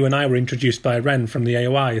mean, you and I were introduced by Ren from the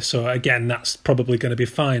AOI, so again, that's probably going to be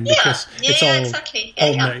fine because it's all exactly.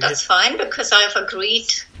 That's fine because I've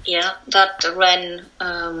agreed. That Ren.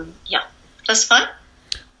 That's fine.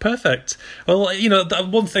 Perfect. Well,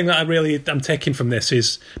 one thing that I'm taking from this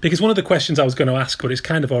is, because one of the questions I was going to ask, but it's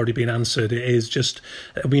kind of already been answered, it is just,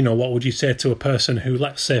 what would you say to a person who,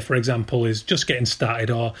 let's say, for example, is just getting started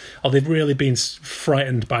or they've really been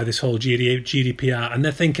frightened by this whole GDPR and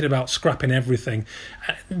they're thinking about scrapping everything.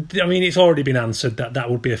 I mean, it's already been answered that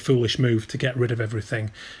would be a foolish move to get rid of everything.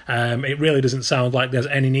 It really doesn't sound like there's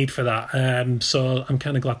any need for that. So I'm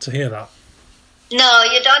kind of glad to hear that. No,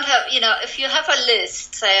 you don't have, if you have a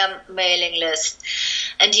list, say a mailing list,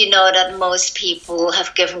 and you know that most people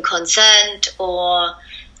have given consent or,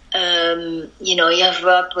 you have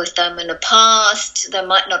worked with them in the past, they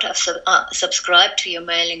might not have subscribed to your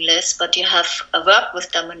mailing list, but you have worked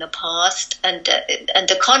with them in the past, and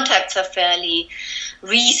the contacts are fairly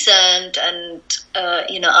recent and,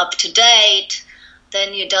 up to date,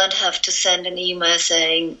 then you don't have to send an email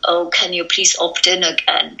saying, oh, can you please opt in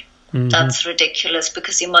again? Mm-hmm. That's ridiculous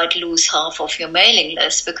because you might lose half of your mailing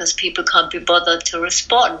list because people can't be bothered to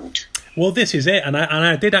respond. Well, this is it, and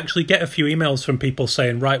I did actually get a few emails from people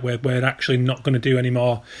saying, right, we're actually not going to do any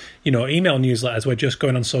more, email newsletters. We're just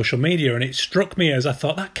going on social media, and it struck me as I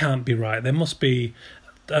thought that can't be right. There must be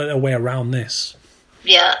a way around this.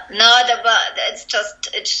 Yeah, no, it's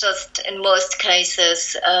just in most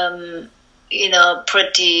cases,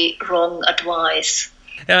 pretty wrong advice.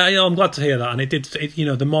 Yeah, I'm glad to hear that, and it did.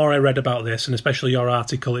 The more I read about this, and especially your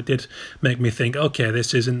article, it did make me think, okay,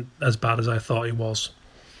 this isn't as bad as I thought it was.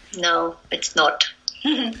 No, it's not.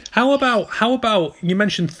 How about you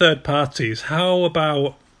mentioned third parties? How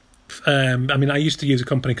about? I used to use a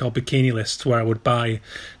company called Bikini Lists where I would buy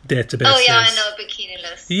databases. Oh yeah, I know Bikini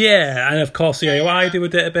Lists. Yeah, and of course the AOI do a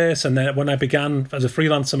database, and then when I began as a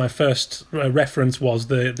freelancer, my first reference was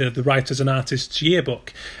the Writers and Artists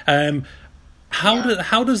Yearbook.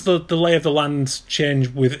 How does the lay of the land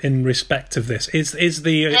change in respect of this? It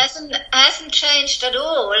hasn't changed at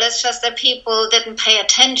all. It's just that people didn't pay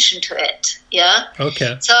attention to it. Yeah.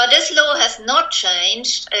 Okay. So this law has not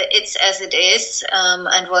changed. It's as it is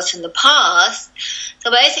and was in the past. So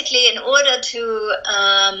basically, in order to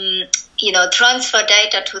transfer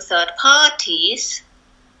data to third parties,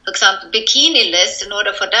 for example, Bikini List, in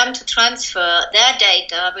order for them to transfer their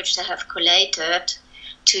data, which they have collated,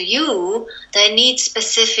 to you, they need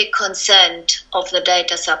specific consent of the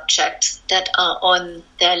data subjects that are on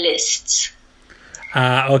their lists.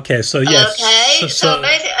 Okay, so yes. Okay, so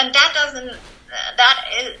basically, and that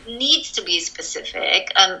needs to be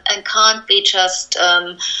specific and can't be just,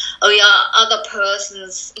 other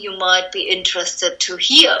persons you might be interested to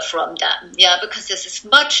hear from them. Yeah, because this is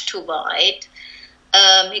much too wide.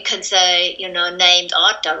 You can say, named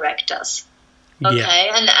art directors. Okay,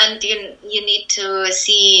 yeah. and you need to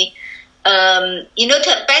see, to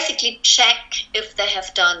basically check if they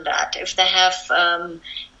have done that, if they have,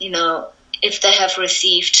 if they have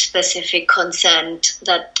received specific consent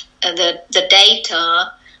that the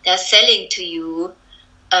data they're selling to you,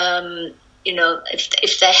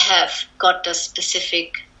 if they have got the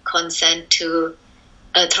specific consent to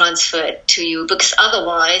transfer it to you, because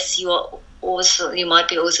otherwise you might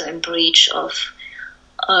be also in breach of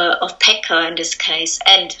PECA in this case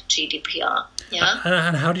and GDPR. Yeah.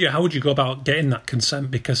 And how would you go about getting that consent?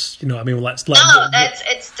 Because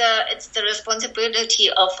it's the responsibility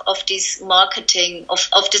of these marketing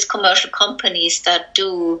of these commercial companies that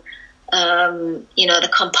do the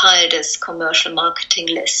compile this commercial marketing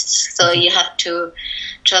lists. So you have to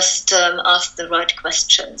just ask the right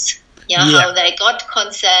questions. How they got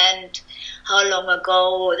consent, how long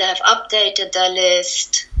ago they have updated their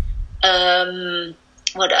list.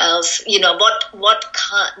 What else?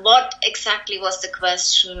 What exactly was the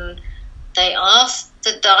question they asked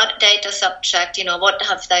the data subject? What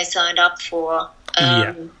have they signed up for?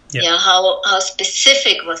 How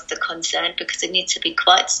specific was the consent? Because it needs to be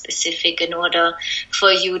quite specific in order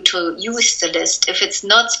for you to use the list. If it's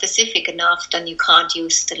not specific enough, then you can't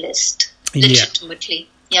use the list legitimately.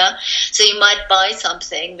 Yeah. So you might buy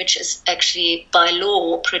something which is actually by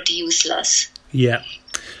law pretty useless. Yeah.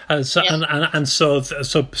 So I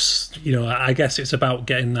guess it's about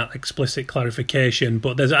getting that explicit clarification,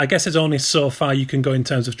 but there's only so far you can go in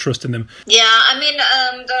terms of trusting them. Yeah, I mean,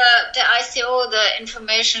 the ICO, the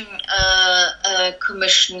Information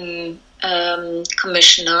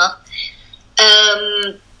Commissioner,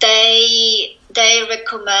 they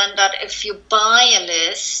recommend that if you buy a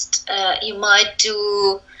list, you might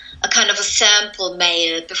do a kind of a sample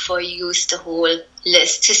mail before you use the whole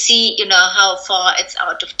list to see, how far it's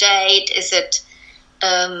out of date. Is it,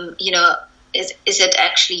 is it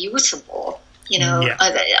actually usable?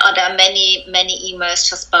 Are there many emails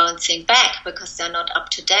just bouncing back because they're not up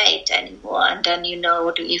to date anymore? And then you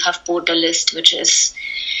have bought a list which is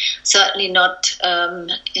certainly not,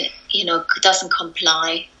 doesn't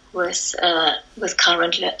comply with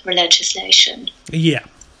current legislation. Yeah.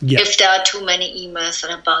 If there are too many emails that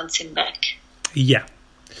are bouncing back. Yeah.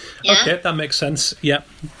 Okay, that makes sense. Yeah.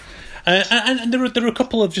 And there are a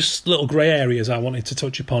couple of just little grey areas I wanted to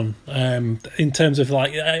touch upon in terms of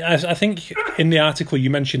I think in the article you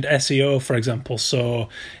mentioned SEO, for example. So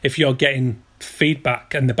if you're getting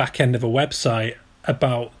feedback in the back end of a website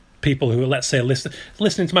about people who are, let's say,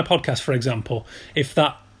 listening to my podcast, for example, if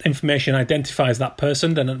that information identifies that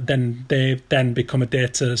person, then they then become a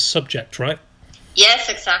data subject, right? Yes,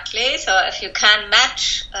 exactly. So if you can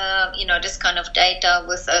match, this kind of data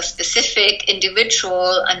with a specific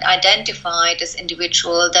individual and identify this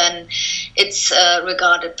individual, then it's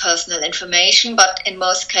regarded personal information. But in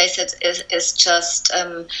most cases, it's just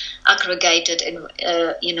aggregated,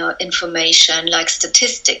 information like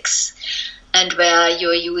statistics and where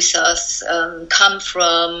your users come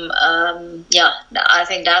from. I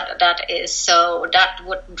think that is so. That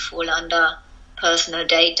wouldn't fall under personal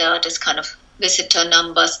data. This kind of visitor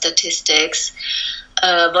number statistics,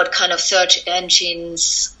 what kind of search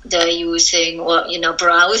engines they're using, or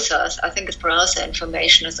browsers. I think it's browser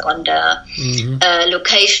information is on there,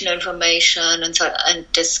 location information, and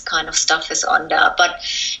this kind of stuff is on there. But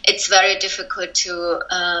it's very difficult to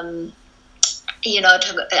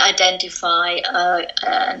to identify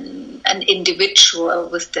an individual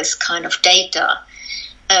with this kind of data.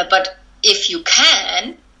 But if you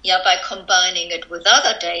can, by combining it with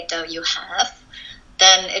other data you have,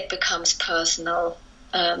 then it becomes personal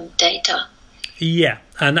data. Yeah,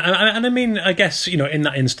 and I mean, I guess, in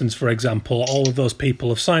that instance, for example, all of those people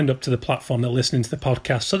have signed up to the platform, they're listening to the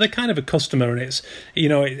podcast, so they're kind of a customer, and it's,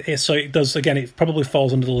 so it does, again, it probably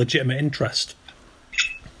falls under the legitimate interest.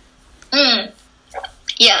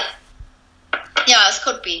 Yeah, it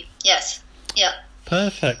could be, yes, yeah.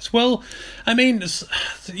 Perfect. Well, I mean,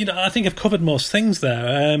 I think I've covered most things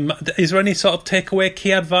there. Is there any sort of takeaway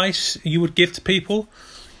key advice you would give to people?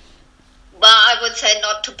 Well, I would say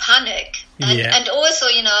not to panic. And also,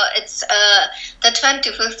 it's the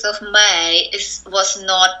 25th of May was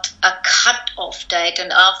not a cut-off date,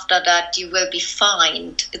 and after that you will be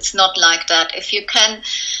fined. It's not like that. If you can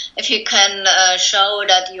show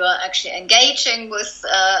that you are actually engaging with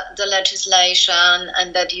the legislation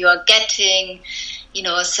and that you are getting,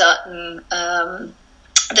 certain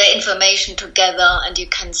the information together, and you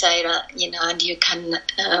can say that, and you can,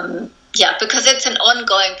 because it's an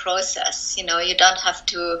ongoing process. You don't have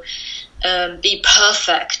to be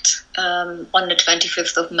perfect on the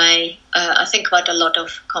 25th of May. I think quite a lot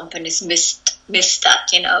of companies missed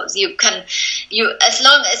that. You as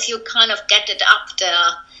long as you kind of get it up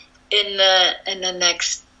there in the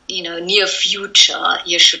next near future,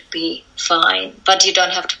 you should be fine. But you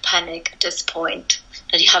don't have to panic at this point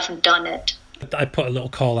that you haven't done it. I put a little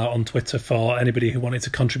call out on Twitter for anybody who wanted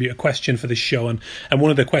to contribute a question for this show, and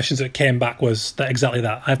one of the questions that came back was exactly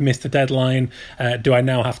that. I've missed the deadline. Do I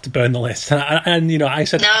now have to burn the list? And I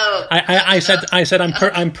said no. I said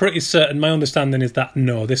I'm pretty certain. My understanding is that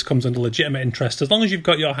no, this comes under legitimate interest as long as you've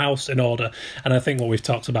got your house in order. And I think what we've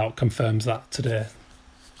talked about confirms that today.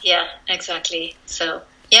 Yeah, exactly. So.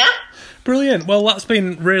 Yeah. Brilliant. Well, that's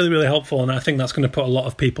been really, really helpful, and I think that's going to put a lot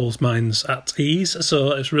of people's minds at ease.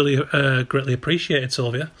 So it's really greatly appreciated,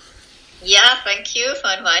 Silvia. Yeah, thank you for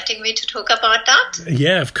inviting me to talk about that.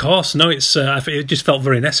 Yeah, of course. No, it just felt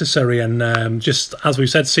very necessary, and just as we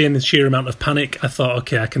said, seeing the sheer amount of panic, I thought,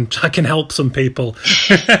 okay, I can help some people.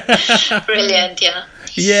 Brilliant. Yeah.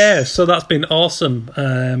 Yeah. So that's been awesome,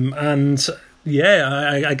 and.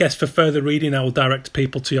 Yeah, I guess for further reading, I will direct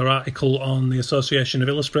people to your article on the Association of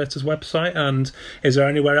Illustrators website. And is there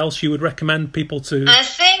anywhere else you would recommend people to?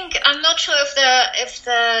 I'm not sure if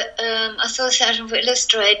the Association of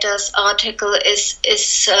Illustrators article is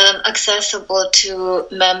accessible to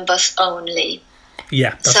members only.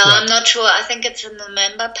 Yeah, that's so right. I'm not sure. I think it's in the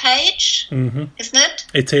member page, isn't it?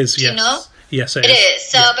 It is. Do yes. You know? Yes, it is.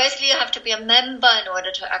 So yeah. basically, you have to be a member in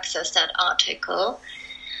order to access that article.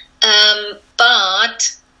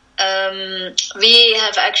 But we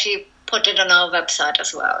have actually put it on our website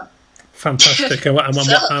as well. Fantastic. And what's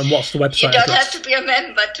the website? You don't have to be a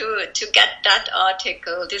member to get that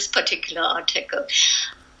article, this particular article.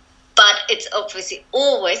 But it's obviously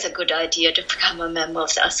always a good idea to become a member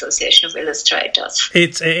of the Association of Illustrators.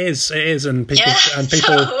 It is, and people,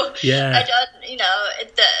 so yeah. I don't,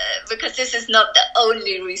 because this is not the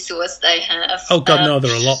only resource they have. Oh God, no,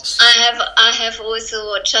 there are lots. I have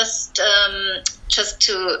also just to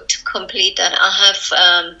complete that.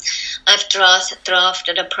 I've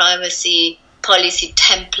drafted a privacy policy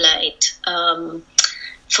template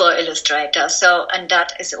for Illustrator. So, and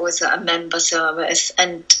that is also a member service,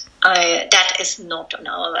 and that is not on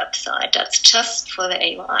our website. That's just for the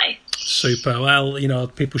AI. Super. Well,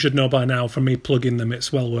 people should know by now from me plugging them,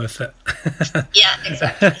 it's well worth it. Yeah,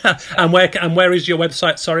 exactly. And where is your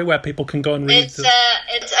website? Sorry, where people can go and read. It's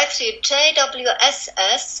actually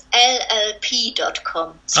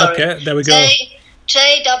jwssllp.com. Sorry. Okay, there we go.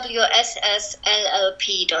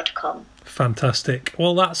 jwssllp.com. Fantastic.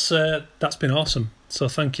 Well, that's been awesome. So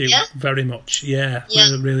thank you very much. Yeah.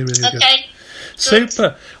 Really, really good. Okay.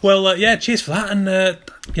 Super. Well, cheers for that, and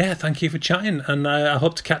thank you for chatting, and I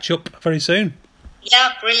hope to catch up very soon.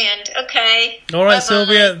 Yeah, brilliant. Okay. All right, Bye-bye.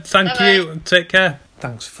 Silvia, thank Bye-bye. you, and take care.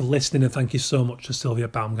 Thanks for listening, and thank you so much to Silvia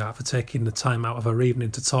Baumgart for taking the time out of her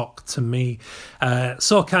evening to talk to me.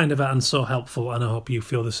 So kind of her and so helpful, and I hope you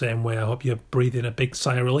feel the same way. I hope you're breathing a big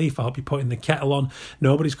sigh of relief. I hope you're putting the kettle on.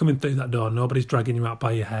 Nobody's coming through that door. Nobody's dragging you out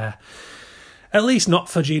by your hair. At least not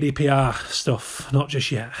for GDPR stuff, not just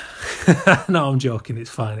yet. No, I'm joking, it's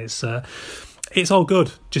fine. It's all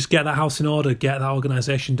good. Just get that house in order, get that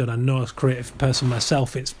organisation done. I know as a creative person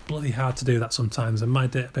myself, it's bloody hard to do that sometimes, and my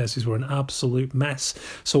databases were an absolute mess.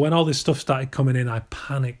 So when all this stuff started coming in, I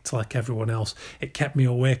panicked like everyone else. It kept me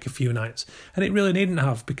awake a few nights, and it really needn't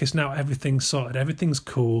have, because now everything's sorted, everything's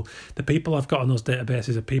cool. The people I've got on those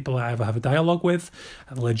databases are people I either have a dialogue with,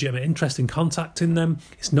 have a legitimate interest in contacting them.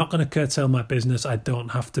 It's not going to curtail my business. I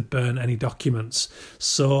don't have to burn any documents.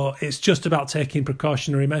 So it's just about taking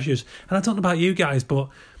precautionary measures. And I don't know about you guys, but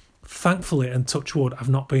thankfully, and touch wood, I've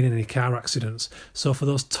not been in any car accidents. So for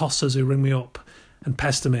those tossers who ring me up and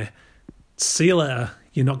pester me, see you later.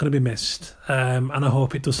 You're not going to be missed. And I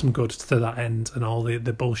hope it does some good to that end, and all the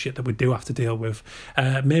bullshit that we do have to deal with.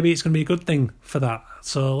 Maybe it's going to be a good thing for that.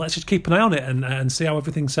 So let's just keep an eye on it and see how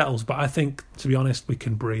everything settles. But I think, to be honest, we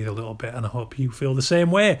can breathe a little bit, and I hope you feel the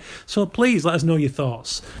same way. So please let us know your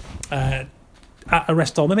thoughts. At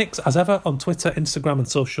Arrest All Mimics, as ever, on Twitter, Instagram and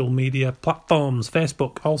social media platforms,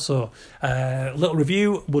 Facebook also. A little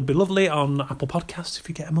review would be lovely on Apple Podcasts if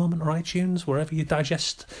you get a moment, or iTunes, wherever you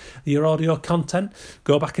digest your audio content.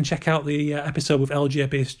 Go back and check out the episode with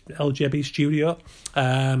LJB Studio.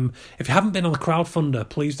 If you haven't been on the crowdfunder,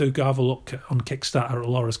 please do go have a look on Kickstarter at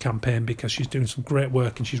Laura's campaign, because she's doing some great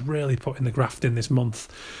work and she's really putting the graft in this month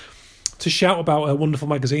to shout about a wonderful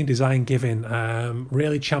magazine, Design Giving,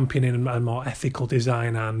 really championing a more ethical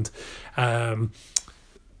design and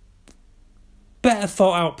better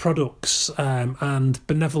thought out products and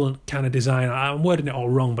benevolent kind of design. I'm wording it all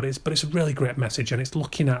wrong, but it's a really great message, and it's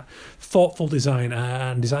looking at thoughtful design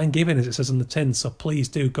and design giving, as it says on the tin. So please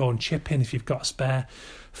do go and chip in if you've got a spare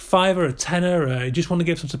 £5 or a tenner. You just want to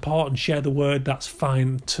give some support and share the word, that's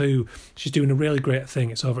fine too. She's doing a really great thing.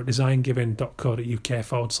 It's over at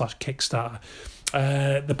designgiving.co.uk/Kickstarter.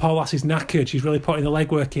 The poor lass is knackered. She's really putting the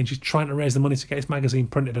legwork in. She's trying to raise the money to get this magazine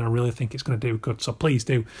printed, and I really think it's going to do good. So please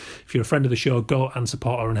do, if you're a friend of the show, go and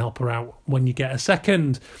support her and help her out when you get a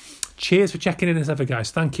second. Cheers for checking in as ever, guys.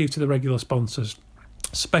 Thank you to the regular sponsors,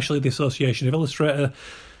 especially the Association of Illustrators,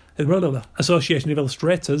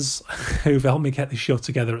 who've helped me get this show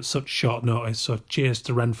together at such short notice. So cheers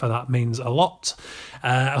to Ren for that, means a lot.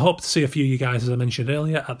 I hope to see a few of you guys, as I mentioned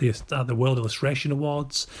earlier, at the World Illustration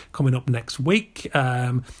Awards coming up next week.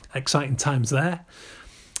 Exciting times there.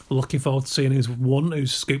 Looking forward to seeing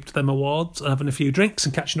who's scooped them awards and having a few drinks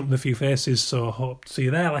and catching up with a few faces. So hope to see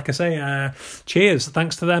you there. Like I say, cheers.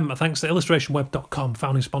 Thanks to them. Thanks to illustrationweb.com,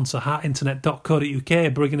 founding sponsor,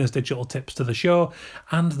 heartinternet.co.uk, bringing us digital tips to the show,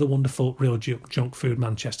 and the wonderful Real Junk Food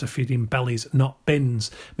Manchester, feeding bellies, not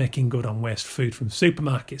bins, making good on waste food from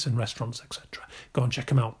supermarkets and restaurants, etc. Go and check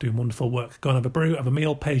them out. Doing wonderful work. Go and have a brew, have a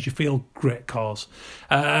meal, pay as you feel. Great cause.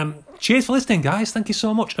 Cheers for listening, guys. Thank you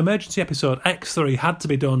so much. Emergency episode X3 had to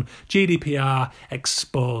be done. GDPR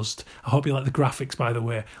Exposed. I hope you like the graphics, by the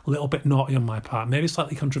way. A little bit naughty on my part, maybe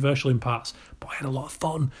slightly controversial in parts, but I had a lot of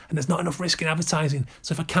fun, and there's not enough risk in advertising.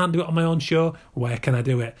 So if I can't do it on my own show, where can I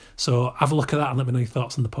do it? So have a look at that and let me know your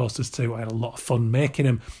thoughts on the posters too. I had a lot of fun making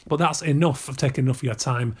them, but that's enough. I've taken enough of your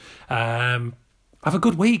time. Have a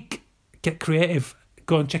good week. Get creative.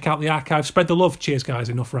 Go and check out the archive. Spread the love. Cheers, guys.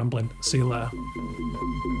 Enough rambling. See you later.